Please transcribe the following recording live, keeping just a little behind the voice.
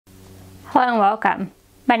Hello and welcome.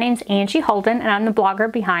 My name's Angie Holden and I'm the blogger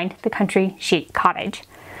behind The Country Chic Cottage.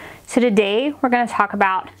 So today we're going to talk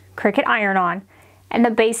about Cricut iron-on and the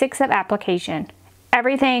basics of application.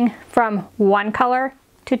 Everything from one color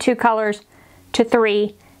to two colors to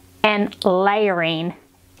three, and layering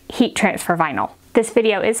heat transfer vinyl. This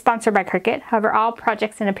video is sponsored by Cricut, however all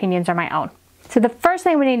projects and opinions are my own. So the first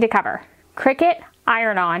thing we need to cover, Cricut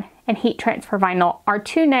iron-on and heat transfer vinyl are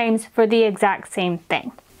two names for the exact same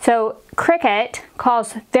thing. So Cricut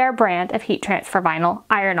calls their brand of heat transfer vinyl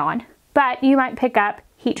iron-on, but you might pick up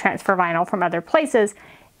heat transfer vinyl from other places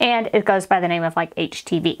and it goes by the name of like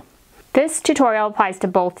HTV. This tutorial applies to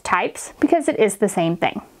both types because it is the same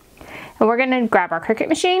thing. And we're going to grab our Cricut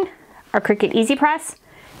machine, our Cricut Easy Press,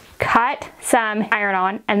 cut some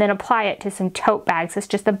iron-on, and then apply it to some tote bags. It's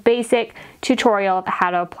just a basic tutorial of how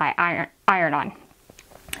to apply iron-on.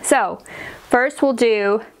 So first we'll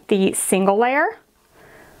do the single layer.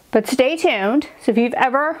 But stay tuned. So if you've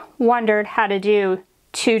ever wondered how to do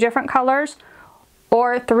two different colors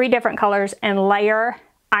or three different colors and layer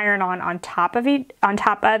iron-on on top of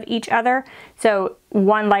each other, so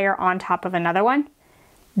one layer on top of another one,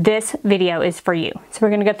 this video is for you. So we're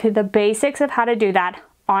going to go through the basics of how to do that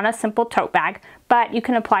on a simple tote bag, but you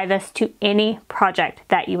can apply this to any project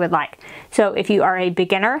that you would like. So if you are a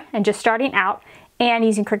beginner and just starting out and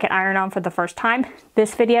using Cricut iron-on for the first time,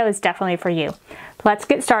 this video is definitely for you. Let's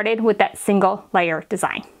get started with that single layer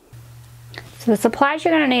design. So the supplies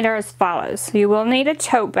you're going to need are as follows. So you will need a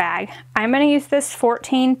tote bag. I'm going to use this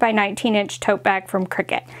 14 by 19 inch tote bag from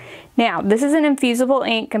Cricut. Now this is an infusible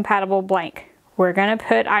ink compatible blank. We're going to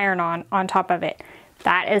put iron-on top of it.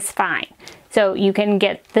 That is fine. So you can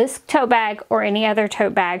get this tote bag or any other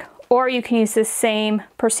tote bag, or you can use the same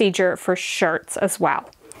procedure for shirts as well.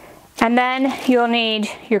 And then you'll need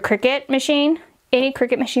your Cricut machine. Any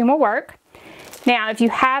Cricut machine will work. Now, if you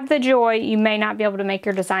have the Joy, you may not be able to make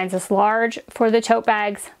your designs as large for the tote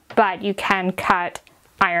bags, but you can cut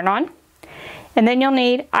iron-on. And then you'll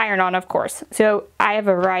need iron-on, of course. So I have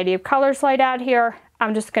a variety of colors laid out here.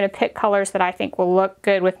 I'm just going to pick colors that I think will look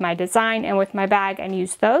good with my design and with my bag and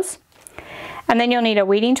use those. And then you'll need a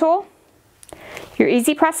weeding tool, your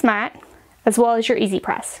Easy Press mat, as well as your Easy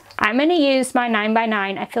Press. I'm going to use my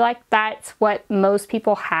 9x9. I feel like that's what most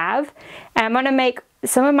people have. And I'm going to make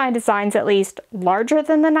some of my designs at least larger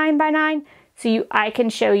than the 9x9 so I can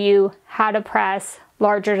show you how to press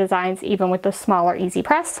larger designs even with the smaller Easy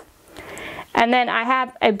Press. And then I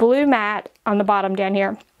have a blue mat on the bottom down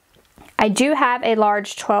here. I do have a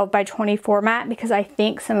large 12 by 24 mat because I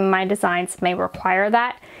think some of my designs may require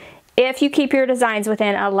that. If you keep your designs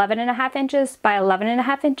within 11.5 inches by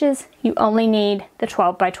 11.5 inches, you only need the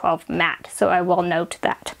 12 by 12 mat, so I will note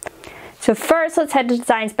that. So first, let's head to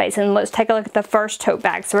Design Space and let's take a look at the first tote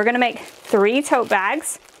bag. So we're going to make 3 tote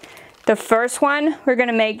bags. The first one we're going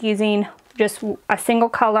to make using just a single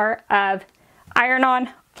color of iron-on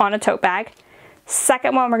a tote bag.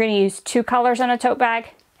 Second one, we're going to use 2 colors on a tote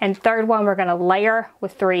bag. And third one, we're going to layer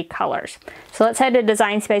with 3 colors. So let's head to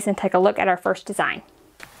Design Space and take a look at our first design.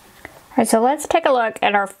 Alright, so let's take a look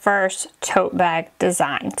at our first tote bag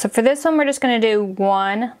design. So for this one, we're just going to do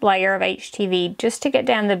 1 layer of HTV just to get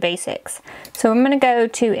down the basics. So I'm going to go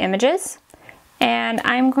to Images, and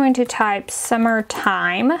I'm going to type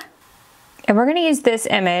Summertime, and we're going to use this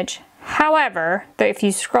image. However, if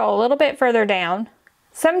you scroll a little bit further down,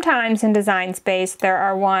 sometimes in Design Space there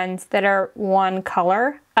are ones that are one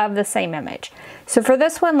color of the same image. So for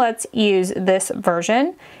this one, let's use this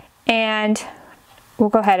version, and we'll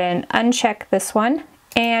go ahead and uncheck this one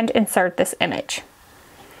and insert this image.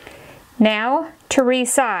 Now to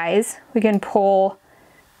resize, we can pull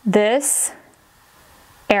this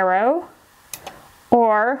arrow,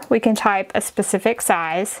 or we can type a specific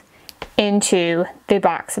size into the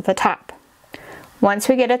box at the top. Once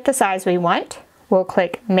we get it the size we want, we'll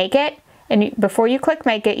click Make It. And before you click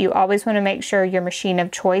Make It, you always want to make sure your machine of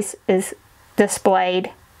choice is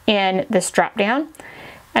displayed in this drop down.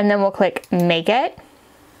 And then we'll click Make It.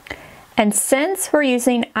 And since we're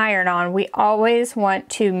using iron-on, we always want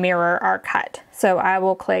to mirror our cut. So I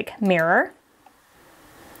will click Mirror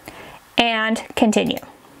and Continue.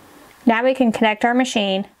 Now we can connect our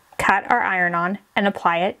machine, cut our iron-on, and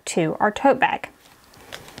apply it to our tote bag.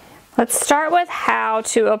 Let's start with how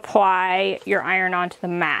to apply your iron-on to the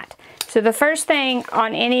mat. So the first thing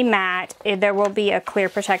on any mat, there will be a clear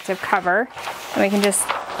protective cover, and we can just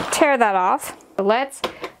tear that off. Let's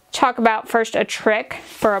talk about first a trick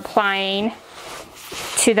for applying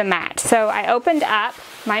to the mat. So I opened up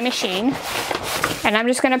my machine, and I'm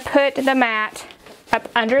just going to put the mat up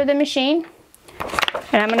under the machine,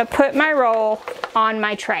 and I'm going to put my roll on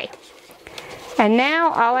my tray. And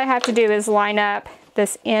now all I have to do is line up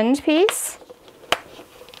this end piece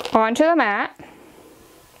onto the mat.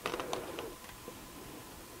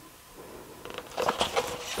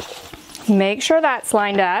 Make sure that's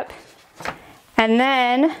lined up. And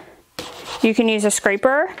then you can use a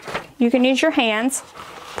scraper, you can use your hands,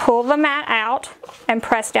 pull the mat out and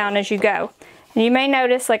press down as you go. And you may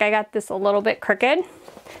notice like I got this a little bit crooked.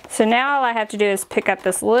 So now all I have to do is pick up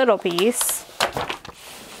this little piece,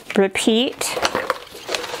 repeat,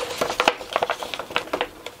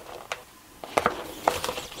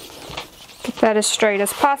 get that as straight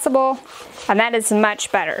as possible, and that is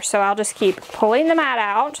much better. So I'll just keep pulling the mat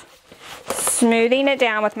out, smoothing it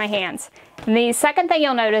down with my hands. And the second thing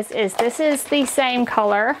you'll notice is this is the same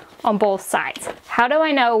color on both sides. How do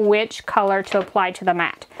I know which color to apply to the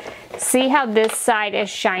mat? See how this side is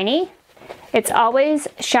shiny? It's always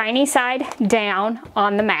shiny side down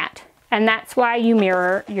on the mat, and that's why you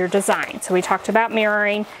mirror your design. So we talked about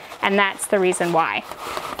mirroring, and that's the reason why.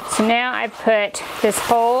 So now I've put this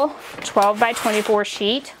whole 12 by 24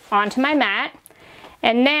 sheet onto my mat,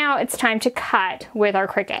 and now it's time to cut with our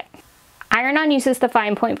Cricut. Iron-On uses the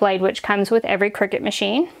fine point blade, which comes with every Cricut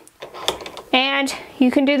machine. And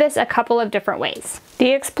you can do this a couple of different ways.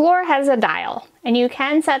 The Explorer has a dial, and you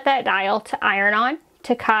can set that dial to iron-on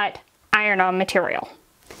to cut iron-on material.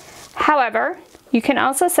 However, you can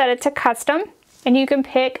also set it to custom, and you can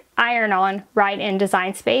pick iron-on right in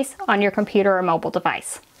Design Space on your computer or mobile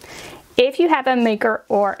device. If you have a Maker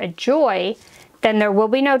or a Joy, then there will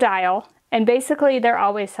be no dial, and basically they're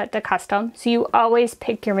always set to custom, so you always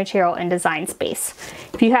pick your material in Design Space.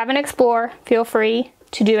 If you have an Explorer, feel free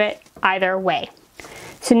to do it either way.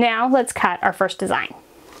 So now let's cut our first design.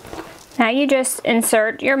 Now you just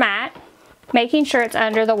insert your mat, making sure it's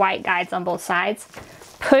under the white guides on both sides.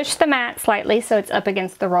 Push the mat slightly so it's up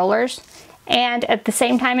against the rollers, and at the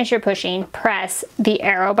same time as you're pushing, press the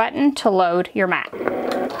arrow button to load your mat.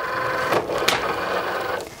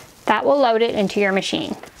 That will load it into your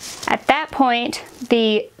machine. At that point,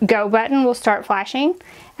 the go button will start flashing,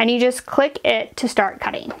 and you just click it to start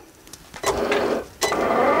cutting.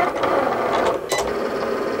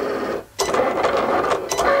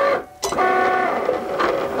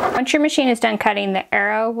 Once your machine is done cutting, the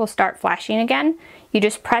arrow will start flashing again. You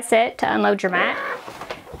just press it to unload your mat.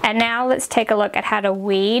 And now let's take a look at how to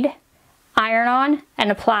weed, iron on,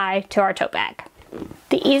 and apply to our tote bag.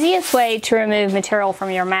 The easiest way to remove material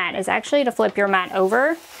from your mat is actually to flip your mat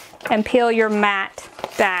over and peel your mat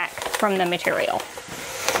back from the material.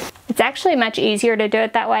 It's actually much easier to do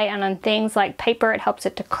it that way, and on things like paper, it helps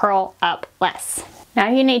it to curl up less. Now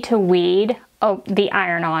you need to weed the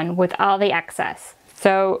iron-on with all the excess.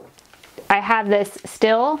 So I have this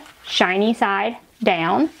still shiny side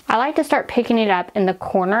down. I like to start picking it up in the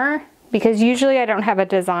corner because usually I don't have a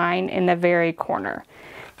design in the very corner.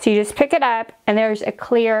 So you just pick it up, and there's a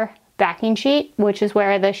clear backing sheet, which is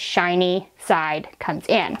where the shiny side comes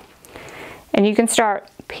in. And you can start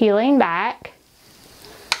peeling back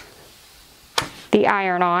the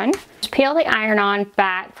iron-on. Just peel the iron-on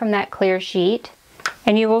back from that clear sheet,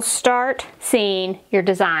 and you will start seeing your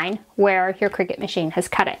design where your Cricut machine has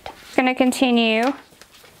cut it. I'm going to continue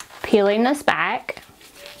peeling this back.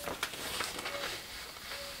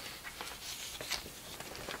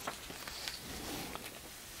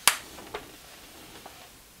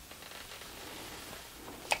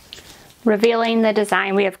 Revealing the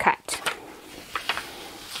design we have cut.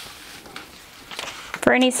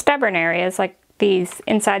 For any stubborn areas like these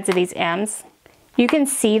insides of these M's, you can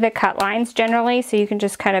see the cut lines generally, so you can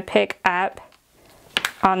just kind of pick up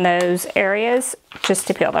on those areas just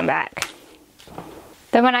to peel them back.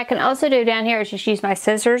 Then what I can also do down here is just use my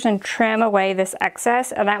scissors and trim away this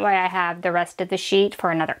excess, and that way I have the rest of the sheet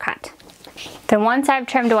for another cut. Then once I've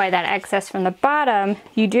trimmed away that excess from the bottom,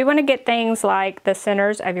 you do want to get things like the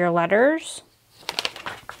centers of your letters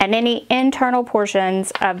and any internal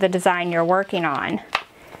portions of the design you're working on.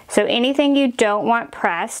 So anything you don't want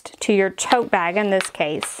pressed to your tote bag, in this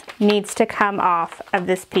case, needs to come off of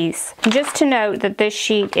this piece. And just to note that this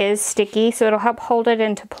sheet is sticky, so it'll help hold it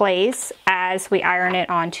into place as we iron it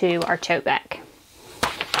onto our tote bag.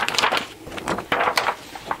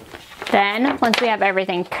 Then, once we have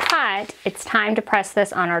everything cut, it's time to press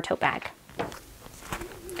this on our tote bag.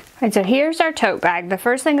 Alright, so here's our tote bag. The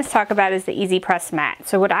first thing let's talk about is the Easy Press mat.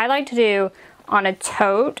 So what I like to do on a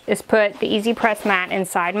tote is put the Easy Press mat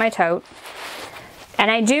inside my tote.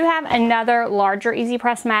 And I do have another larger Easy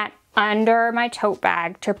Press mat under my tote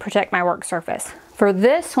bag to protect my work surface. For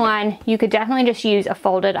this one, you could definitely just use a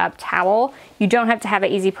folded up towel. You don't have to have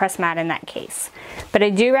an Easy Press mat in that case. But I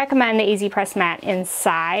do recommend the Easy Press mat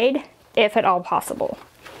inside if at all possible.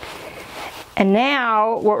 And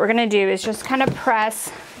now what we're gonna do is just kind of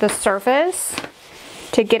press the surface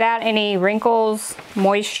to get out any wrinkles,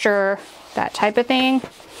 moisture, that type of thing.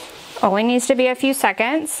 Only needs to be a few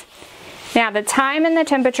seconds. Now the time and the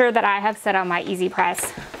temperature that I have set on my Easy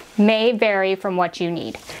Press may vary from what you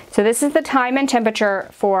need. So this is the time and temperature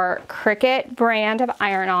for Cricut brand of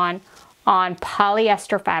iron-on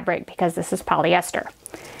polyester fabric, because this is polyester.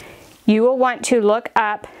 You will want to look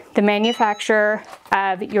up the manufacturer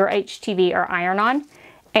of your HTV or iron-on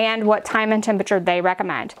and what time and temperature they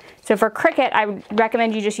recommend. So for Cricut, I would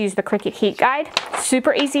recommend you just use the Cricut heat guide.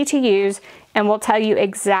 Super easy to use and will tell you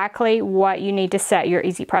exactly what you need to set your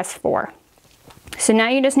Easy Press for. So now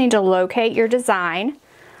you just need to locate your design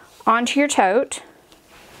onto your tote.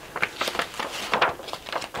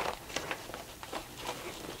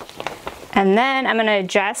 And then I'm going to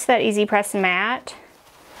adjust that Easy Press mat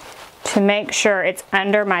to make sure it's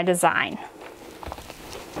under my design.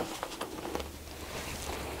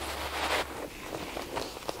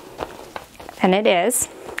 And it is.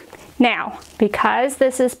 Now, because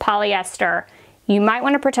this is polyester, you might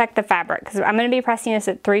want to protect the fabric, because I'm going to be pressing this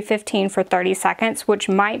at 315 for 30 seconds, which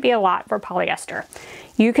might be a lot for polyester.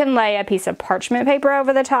 You can lay a piece of parchment paper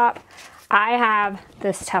over the top. I have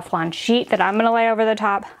this Teflon sheet that I'm going to lay over the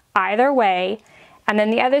top. Either way. And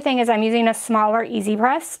then the other thing is I'm using a smaller Easy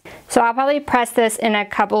Press. So I'll probably press this in a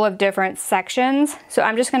couple of different sections. So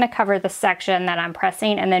I'm just going to cover the section that I'm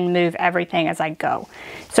pressing and then move everything as I go.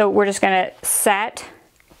 So we're just going to set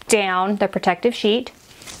down the protective sheet,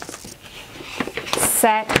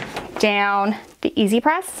 set down the Easy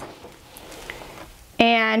Press,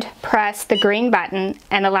 and press the green button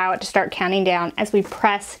and allow it to start counting down as we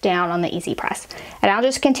press down on the Easy Press. And I'll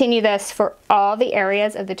just continue this for all the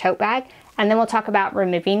areas of the tote bag, and then we'll talk about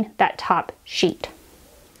removing that top sheet.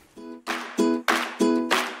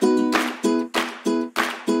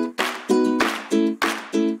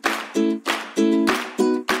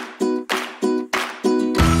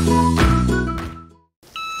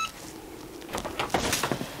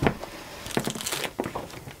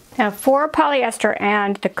 Now for polyester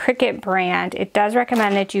and the Cricut brand, it does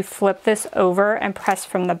recommend that you flip this over and press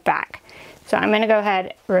from the back. So I'm going to go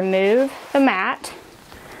ahead, remove the mat.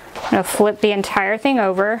 I'm going to flip the entire thing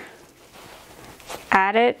over,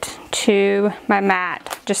 add it to my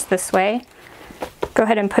mat just this way. Go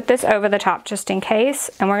ahead and put this over the top just in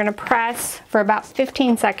case, and we're going to press for about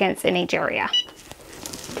 15 seconds in each area.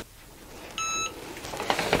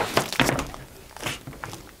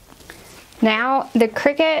 Now the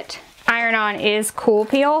Cricut iron-on is cool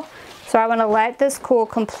peel, so I want to let this cool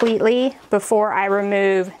completely before I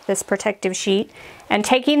remove this protective sheet. And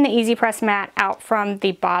taking the Easy Press mat out from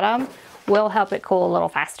the bottom will help it cool a little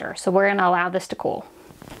faster. So we're going to allow this to cool.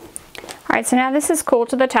 Alright, so now this is cool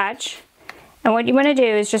to the touch. And what you want to do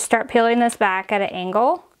is just start peeling this back at an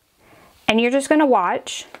angle. And you're just going to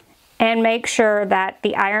watch and make sure that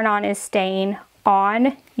the iron-on is staying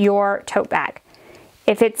on your tote bag.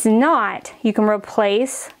 If it's not, you can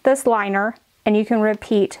replace this liner and you can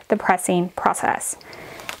repeat the pressing process.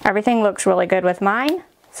 Everything looks really good with mine,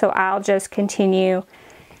 so I'll just continue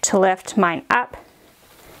to lift mine up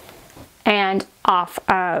and off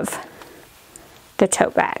of the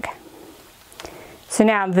tote bag. So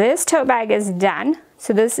now this tote bag is done.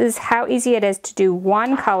 So this is how easy it is to do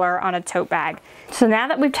one color on a tote bag. So now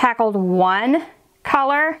that we've tackled one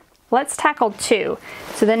color, let's tackle two.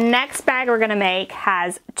 So the next bag we're gonna make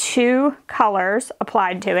has two colors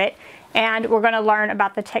applied to it, and we're gonna learn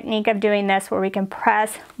about the technique of doing this where we can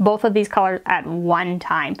press both of these colors at one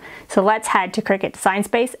time. So let's head to Cricut Design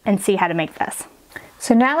Space and see how to make this.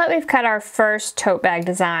 So now that we've cut our first tote bag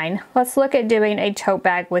design, let's look at doing a tote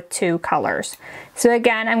bag with two colors. So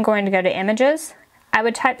again, I'm going to go to Images. I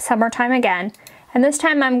would type Summertime again, and this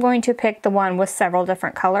time I'm going to pick the one with several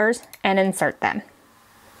different colors and insert them.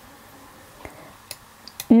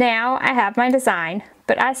 Now I have my design,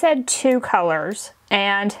 but I said two colors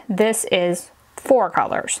and this is four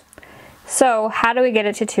colors. So how do we get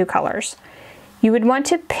it to two colors? You would want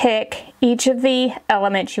to pick each of the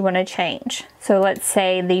elements you want to change. So let's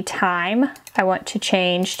say the time, I want to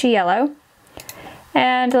change to yellow.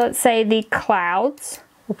 And let's say the clouds,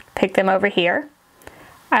 we'll pick them over here.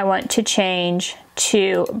 I want to change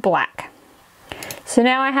to black. So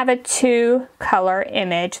now I have a two color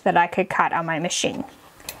image that I could cut on my machine.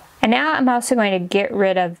 And now I'm also going to get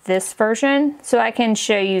rid of this version so I can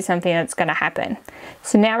show you something that's going to happen.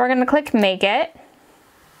 So now we're going to click Make It.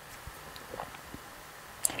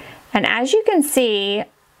 And as you can see,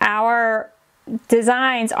 our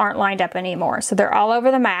designs aren't lined up anymore. So they're all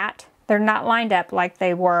over the mat. They're not lined up like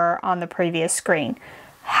they were on the previous screen.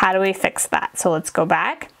 How do we fix that? So let's go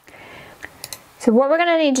back. So what we're going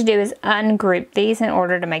to need to do is ungroup these in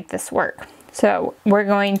order to make this work. So we're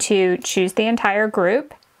going to choose the entire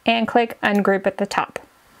group and click ungroup at the top.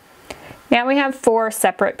 Now we have 4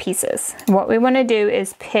 separate pieces. What we want to do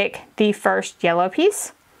is pick the first yellow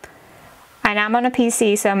piece. And I'm on a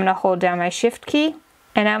PC, so I'm going to hold down my shift key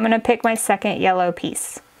and I'm going to pick my second yellow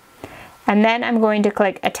piece. And then I'm going to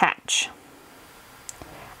click attach.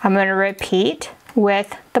 I'm going to repeat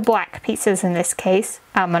with the black pieces in this case.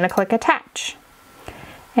 I'm going to click attach.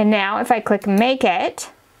 And now if I click make it,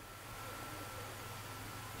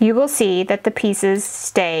 you will see that the pieces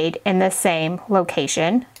stayed in the same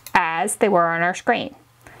location as they were on our screen.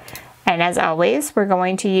 And as always, we're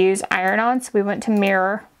going to use iron-on, so we want to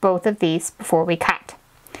mirror both of these before we cut.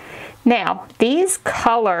 Now, these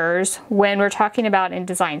colors, when we're talking about in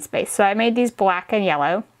Design Space, so I made these black and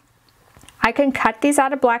yellow. I can cut these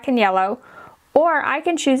out of black and yellow, or I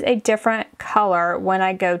can choose a different color when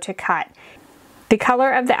I go to cut. The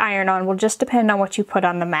color of the iron-on will just depend on what you put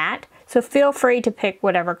on the mat, so feel free to pick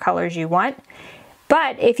whatever colors you want.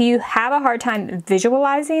 But if you have a hard time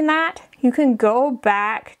visualizing that, you can go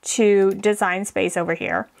back to Design Space over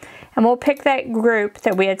here, and we'll pick that group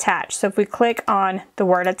that we attached. So if we click on the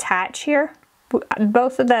word attach here,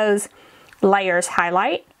 both of those layers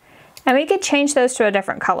highlight, and we could change those to a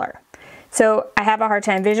different color. So I have a hard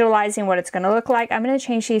time visualizing what it's going to look like. I'm going to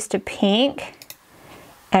change these to pink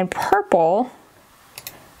and purple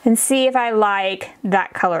and see if I like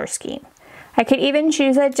that color scheme. I could even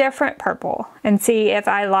choose a different purple and see if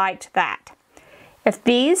I liked that. If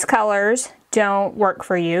these colors don't work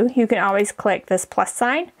for you, you can always click this plus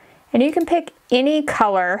sign and you can pick any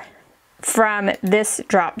color from this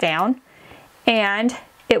drop down and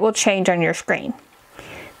it will change on your screen.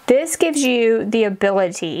 This gives you the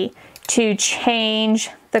ability to change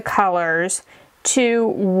the colors to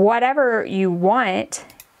whatever you want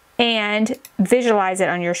and visualize it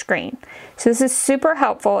on your screen. So this is super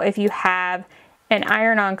helpful if you have an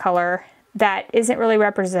iron-on color that isn't really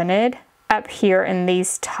represented up here in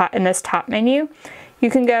this top menu.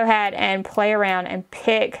 You can go ahead and play around and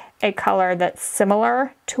pick a color that's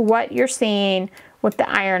similar to what you're seeing with the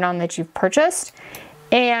iron-on that you've purchased,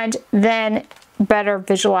 and then better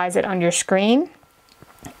visualize it on your screen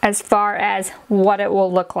as far as what it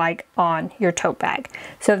will look like on your tote bag.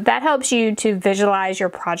 So if that helps you to visualize your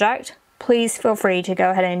project, please feel free to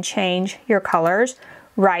go ahead and change your colors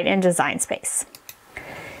right in Design Space.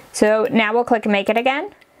 So now we'll click Make It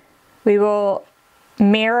again. We will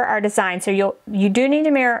mirror our design. So you do need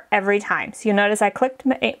to mirror every time. So you'll notice I clicked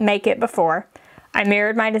Make It before. I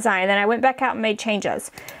mirrored my design, then I went back out and made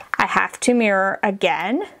changes. I have to mirror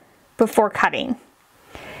again before cutting.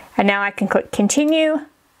 And now I can click Continue,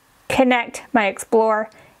 connect my Explore,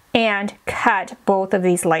 and cut both of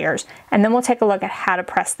these layers. And then we'll take a look at how to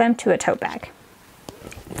press them to a tote bag.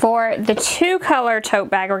 For the 2-color tote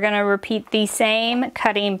bag, we're going to repeat the same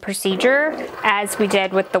cutting procedure as we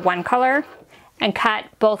did with the 1 color and cut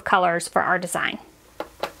both colors for our design.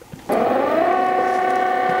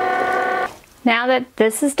 Now that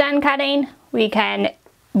this is done cutting, we can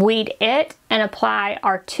weed it and apply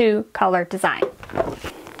our 2-color design.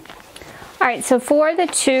 Alright, so for the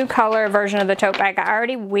 2-color version of the tote bag, I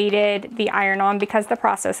already weeded the iron-on because the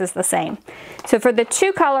process is the same. So for the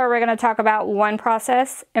 2-color, we're going to talk about one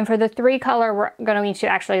process, and for the 3-color, we're going to need to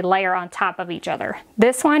actually layer on top of each other.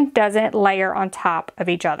 This one doesn't layer on top of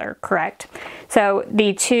each other, correct? So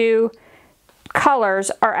the 2 colors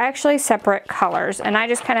are actually separate colors, and I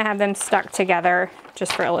just kind of have them stuck together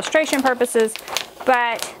just for illustration purposes,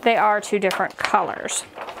 but they are 2 different colors.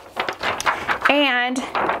 And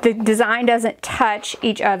the design doesn't touch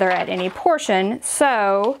each other at any portion,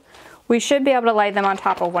 so we should be able to lay them on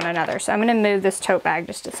top of one another. So I'm going to move this tote bag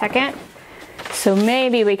just a second, so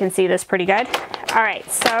maybe we can see this pretty good. All right,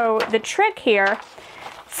 so the trick here,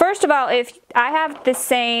 first of all, if I have the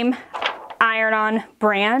same iron-on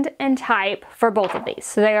brand and type for both of these,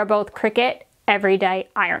 so they are both Cricut Everyday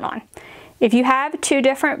Iron-On. If you have 2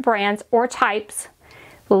 different brands or types,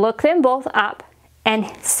 look them both up and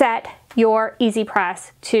set your easy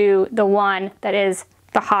press to the one that is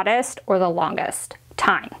the hottest or the longest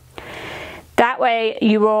time. That way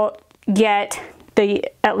you will get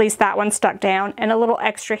at least that one stuck down and a little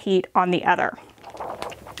extra heat on the other.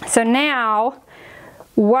 So now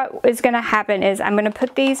what is going to happen is I'm going to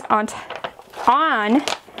put these on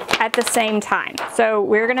at the same time. So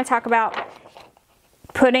we're going to talk about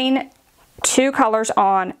putting 2 colors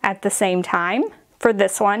on at the same time for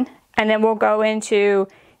this one, and then we'll go into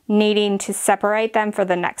needing to separate them for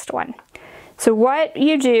the next one. So what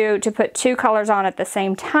you do to put 2 colors on at the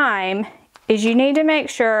same time is you need to make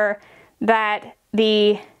sure that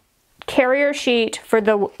the carrier sheet for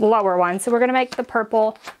the lower one. So we're gonna make the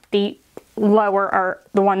purple the lower, or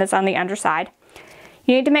the one that's on the underside.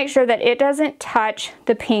 You need to make sure that it doesn't touch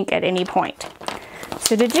the pink at any point.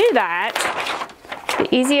 So to do that,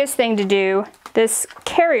 the easiest thing to do, this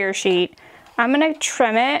carrier sheet, I'm gonna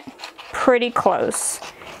trim it pretty close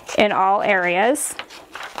in all areas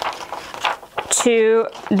to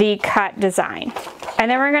the cut design.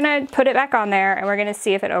 And then we're gonna put it back on there and we're gonna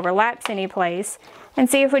see if it overlaps any place and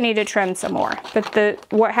see if we need to trim some more. But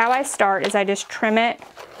how I start is I just trim it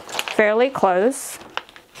fairly close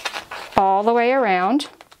all the way around.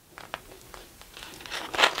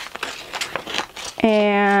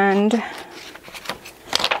 And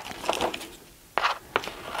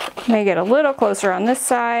make it a little closer on this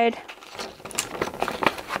side.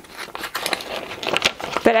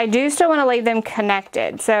 But I do still want to leave them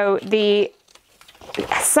connected. So the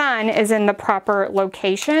sun is in the proper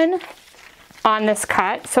location on this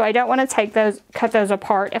cut. So I don't want to cut those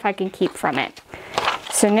apart if I can keep from it.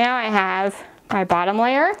 So now I have my bottom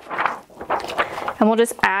layer. And we'll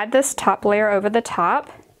just add this top layer over the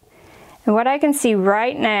top. And what I can see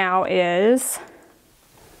right now is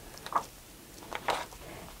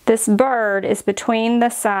this bird is between the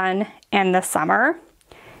sun and the summer.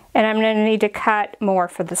 And I'm going to need to cut more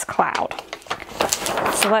for this cloud.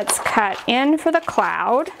 So let's cut in for the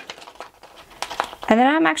cloud. And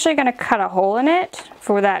then I'm actually going to cut a hole in it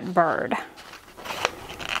for that bird.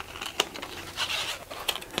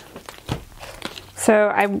 So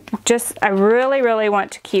I really, really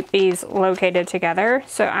want to keep these located together.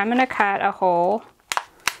 So I'm going to cut a hole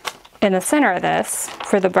in the center of this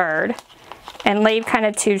for the bird and leave kind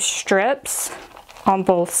of 2 strips on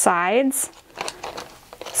both sides,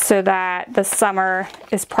 so that the summer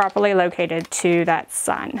is properly located to that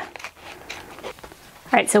sun.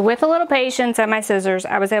 All right, so with a little patience and my scissors,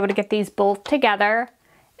 I was able to get these both together,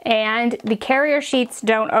 and the carrier sheets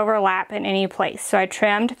don't overlap in any place. So I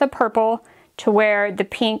trimmed the purple to where the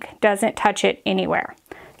pink doesn't touch it anywhere.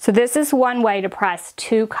 So this is one way to press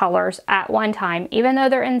 2 colors at one time, even though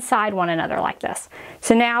they're inside one another like this.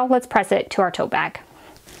 So now let's press it to our tote bag.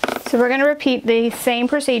 So we're going to repeat the same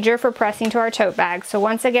procedure for pressing to our tote bag. So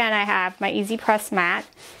once again, I have my Easy Press mat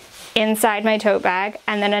inside my tote bag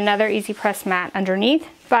and then another Easy Press mat underneath,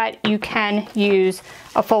 but you can use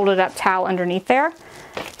a folded up towel underneath there.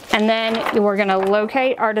 And then we're going to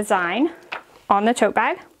locate our design on the tote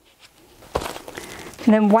bag.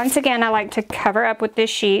 And then once again, I like to cover up with this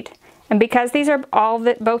sheet. And because these are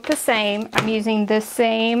both the same, I'm using the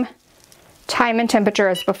same time and temperature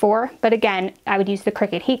as before. But again, I would use the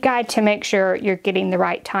Cricut heat guide to make sure you're getting the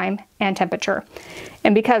right time and temperature.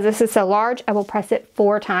 And because this is so large, I will press it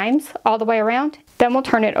 4 times all the way around. Then we'll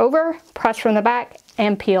turn it over, press from the back,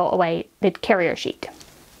 and peel away the carrier sheet.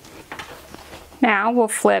 Now we'll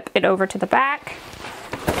flip it over to the back,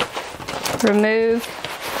 remove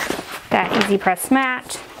that Easy Press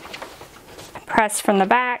mat, press from the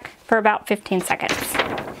back for about 15 seconds.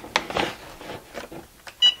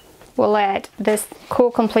 We'll let this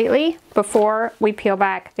cool completely before we peel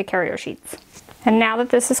back the carrier sheets. And now that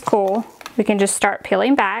this is cool, we can just start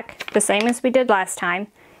peeling back the same as we did last time,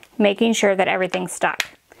 making sure that everything's stuck.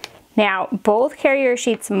 Now, both carrier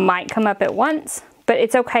sheets might come up at once, but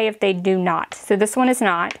it's okay if they do not. So this one is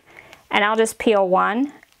not, and I'll just peel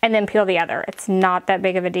one and then peel the other. It's not that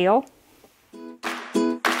big of a deal.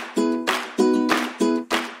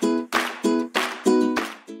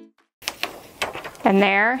 And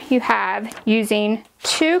there you have, using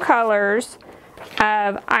 2 colors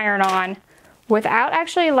of iron-on without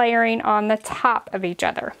actually layering on the top of each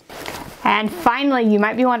other. And finally, you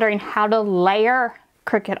might be wondering how to layer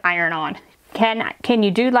Cricut iron-on. Can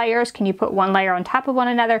you do layers? Can you put one layer on top of one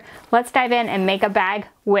another? Let's dive in and make a bag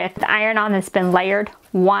with the iron-on that's been layered,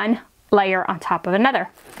 one layer on top of another.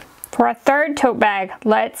 For our third tote bag,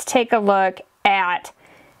 let's take a look at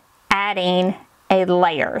adding a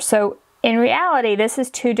layer. So in reality, this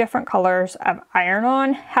is 2 different colors of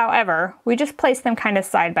iron-on. However, we just placed them kind of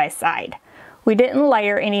side by side. We didn't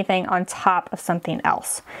layer anything on top of something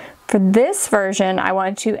else. For this version, I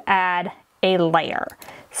want to add a layer.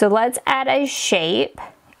 So let's add a shape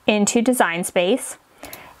into Design Space,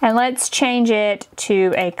 and let's change it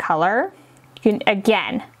to a color. You can,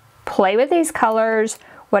 again, play with these colors,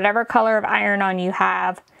 whatever color of iron-on you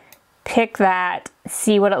have, pick that,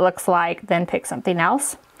 see what it looks like, then pick something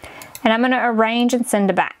else. And I'm going to arrange and send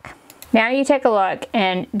it back. Now you take a look,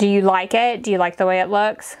 and do you like it? Do you like the way it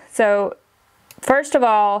looks? So first of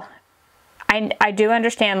all, I do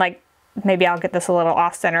understand, like, maybe I'll get this a little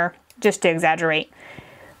off center just to exaggerate.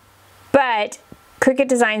 But Cricut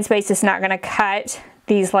Design Space is not going to cut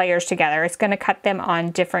these layers together. It's going to cut them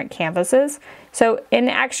on different canvases. So in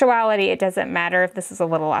actuality, it doesn't matter if this is a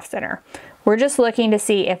little off center. We're just looking to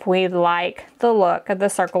see if we like the look of the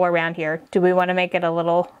circle around here. Do we want to make it a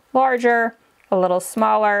little larger, a little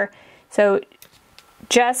smaller? So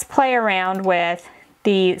just play around with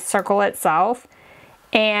the circle itself,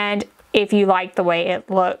 and if you like the way it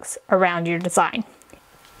looks around your design.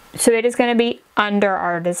 So it is going to be under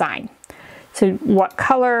our design. So what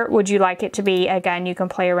color would you like it to be? Again, you can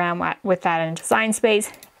play around with that in Design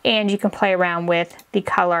Space, and you can play around with the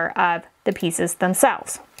color of the pieces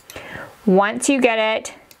themselves. Once you get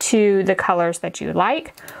it to the colors that you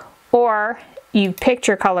like, or you picked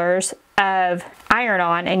your colors of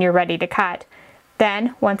iron-on and you're ready to cut,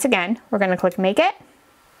 then once again, we're going to click Make It,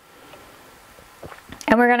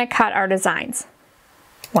 and we're going to cut our designs.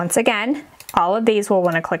 Once again, all of these will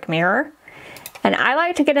want to click Mirror, and I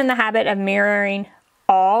like to get in the habit of mirroring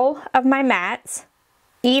all of my mats,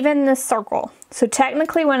 even the circle. So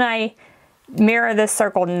technically when I mirror this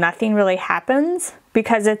circle, nothing really happens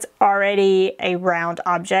because it's already a round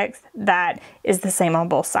object that is the same on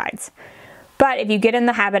both sides. But if you get in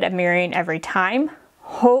the habit of mirroring every time,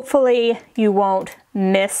 hopefully you won't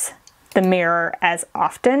miss the mirror as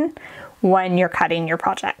often when you're cutting your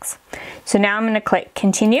projects. So now I'm going to click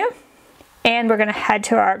Continue, and we're going to head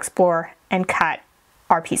to our Explorer and cut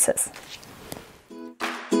our pieces.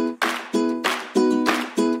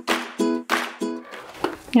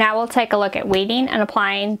 Now we'll take a look at weeding and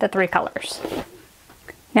applying the 3 colors.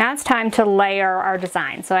 Now it's time to layer our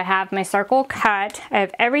design. So I have my circle cut, I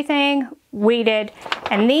have everything weeded,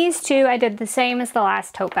 and these 2 I did the same as the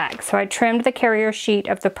last tote bag. So I trimmed the carrier sheet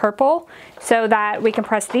of the purple so that we can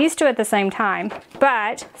press these 2 at the same time.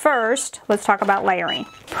 But first, let's talk about layering.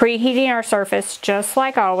 Preheating our surface just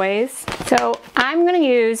like always. So I'm going to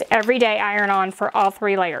use everyday iron-on for all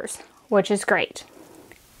 3 layers, which is great.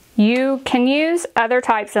 You can use other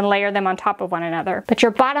types and layer them on top of one another, but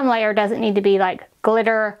your bottom layer doesn't need to be like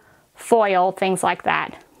glitter, foil, things like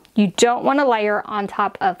that. You don't want to layer on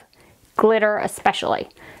top of glitter especially.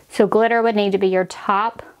 So glitter would need to be your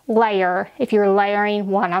top layer if you're layering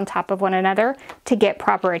one on top of one another to get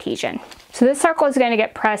proper adhesion. So this circle is going to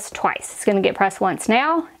get pressed twice. It's going to get pressed once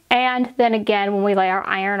now, and then again when we lay our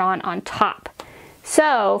iron-on on top.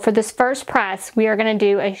 So for this first press, we are going to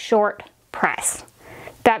do a short press.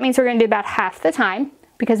 That means we're going to do about half the time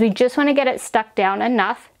because we just want to get it stuck down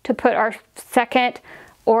enough to put our second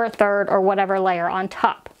or third or whatever layer on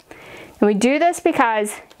top. And we do this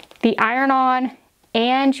because the iron-on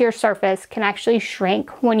and your surface can actually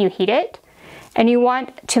shrink when you heat it, and you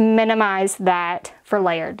want to minimize that for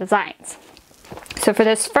layered designs. So for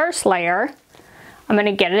this first layer, I'm going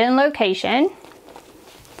to get it in location,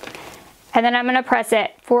 and then I'm going to press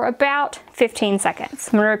it for about 15 seconds.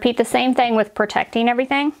 I'm going to repeat the same thing with protecting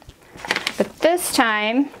everything, but this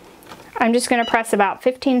time I'm just going to press about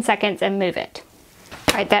 15 seconds and move it.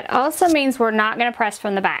 All right, that also means we're not going to press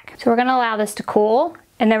from the back. So we're going to allow this to cool,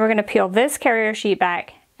 and then we're going to peel this carrier sheet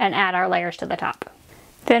back and add our layers to the top.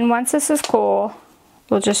 Then once this is cool,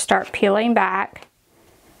 we'll just start peeling back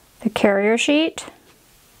the carrier sheet.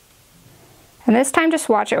 And this time just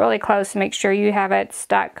watch it really close to make sure you have it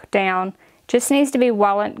stuck down. Just needs to be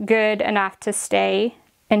well and good enough to stay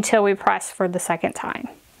until we press for the second time.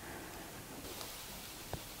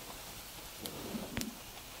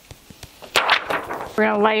 We're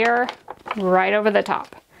going to layer right over the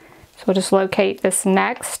top. So we'll just locate this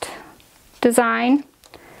next design.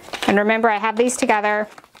 And remember, I have these together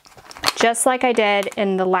just like I did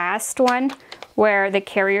in the last one where the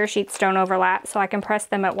carrier sheets don't overlap, so I can press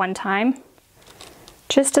them at one time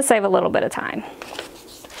just to save a little bit of time.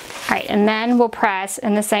 All right, and then we'll press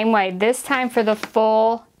in the same way, this time for the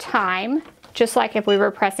full time, just like if we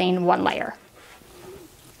were pressing one layer.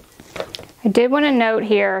 I did want to note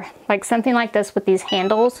here, like something like this with these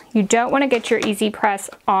handles, you don't want to get your easy press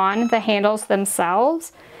on the handles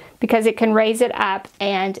themselves because it can raise it up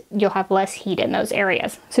and you'll have less heat in those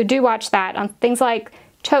areas. So do watch that on things like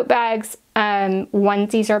tote bags.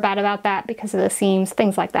 Onesies are bad about that because of the seams,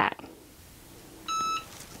 things like that.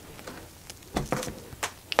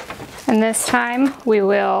 And this time we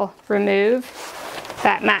will remove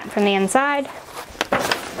that mat from the inside,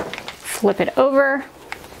 flip it over,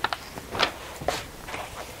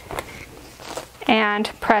 and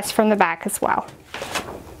press from the back as well.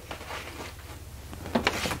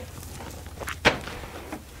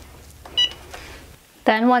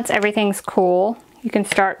 Then once everything's cool, you can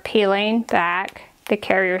start peeling back the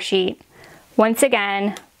carrier sheet. Once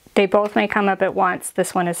again, they both may come up at once.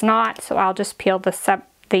 This one is not, so I'll just peel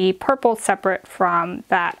the purple separate from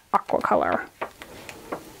that aqua color.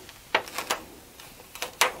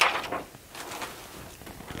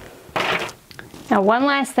 Now one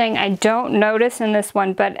last thing I don't notice in this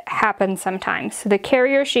one, but happens sometimes. So the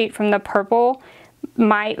carrier sheet from the purple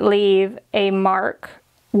might leave a mark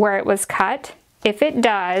where it was cut. If it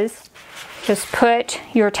does, just put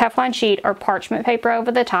your Teflon sheet or parchment paper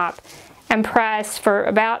over the top and press for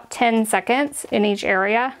about 10 seconds in each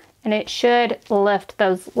area, and it should lift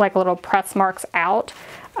those like little press marks out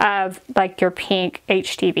of like your pink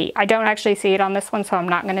HTV. I don't actually see it on this one, so I'm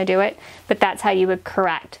not gonna do it, but that's how you would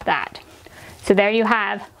correct that. So there you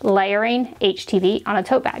have layering HTV on a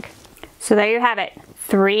tote bag. So there you have it.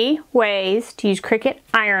 3 ways to use Cricut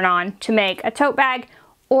iron-on to make a tote bag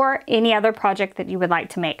or any other project that you would like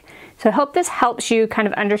to make. So I hope this helps you kind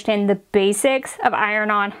of understand the basics of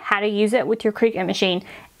iron-on, how to use it with your Cricut machine,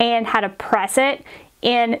 and how to press it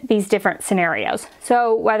in these different scenarios.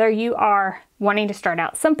 So whether you are wanting to start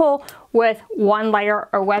out simple with 1 layer,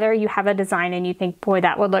 or whether you have a design and you think, boy,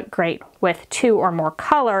 that would look great with 2 or more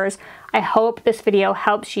colors, I hope this video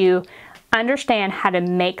helps you understand how to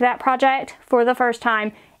make that project for the first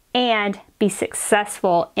time and be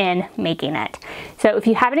successful in making it. So if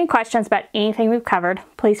you have any questions about anything we've covered,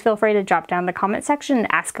 please feel free to drop down in the comment section and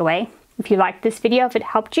ask away. If you liked this video, if it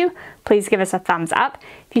helped you, please give us a thumbs up.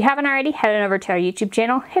 If you haven't already, head on over to our YouTube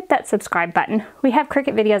channel, hit that subscribe button. We have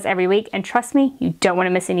Cricut videos every week, and trust me, you don't want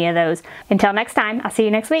to miss any of those. Until next time, I'll see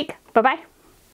you next week. Bye-bye.